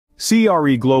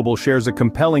CRE Global shares a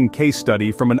compelling case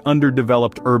study from an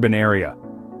underdeveloped urban area.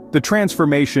 The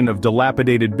transformation of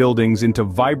dilapidated buildings into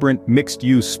vibrant,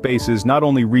 mixed-use spaces not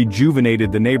only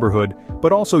rejuvenated the neighborhood,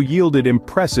 but also yielded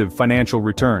impressive financial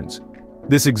returns.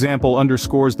 This example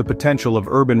underscores the potential of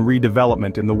urban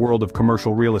redevelopment in the world of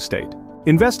commercial real estate.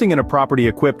 Investing in a property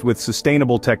equipped with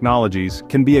sustainable technologies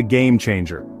can be a game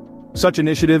changer. Such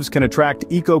initiatives can attract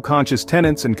eco-conscious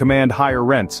tenants and command higher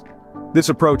rents. This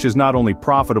approach is not only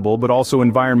profitable but also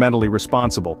environmentally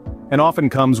responsible, and often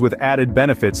comes with added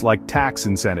benefits like tax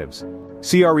incentives.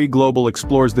 CRE Global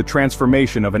explores the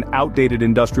transformation of an outdated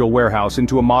industrial warehouse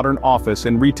into a modern office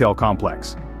and retail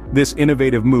complex. This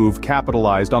innovative move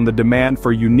capitalized on the demand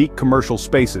for unique commercial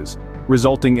spaces,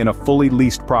 resulting in a fully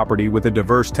leased property with a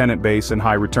diverse tenant base and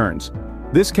high returns.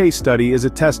 This case study is a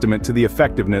testament to the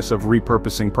effectiveness of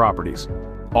repurposing properties.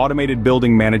 Automated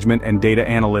building management and data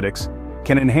analytics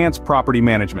can enhance property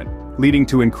management, leading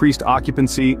to increased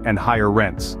occupancy and higher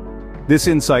rents. This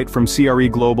insight from CRE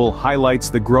Global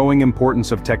highlights the growing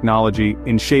importance of technology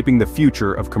in shaping the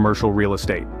future of commercial real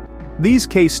estate. These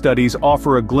case studies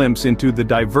offer a glimpse into the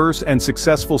diverse and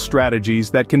successful strategies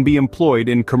that can be employed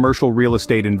in commercial real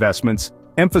estate investments,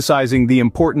 emphasizing the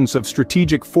importance of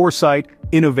strategic foresight,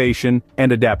 innovation,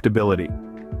 and adaptability.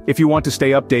 If you want to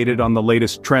stay updated on the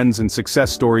latest trends and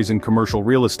success stories in commercial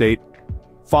real estate,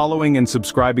 following and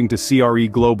subscribing to CRE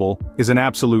Global is an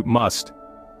absolute must.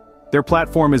 Their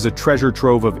platform is a treasure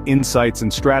trove of insights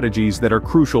and strategies that are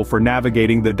crucial for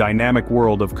navigating the dynamic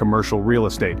world of commercial real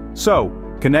estate. So,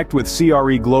 connect with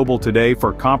CRE Global today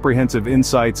for comprehensive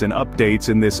insights and updates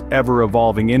in this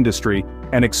ever-evolving industry,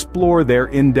 and explore their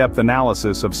in-depth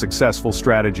analysis of successful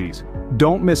strategies.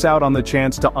 Don't miss out on the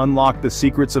chance to unlock the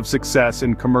secrets of success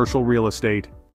in commercial real estate.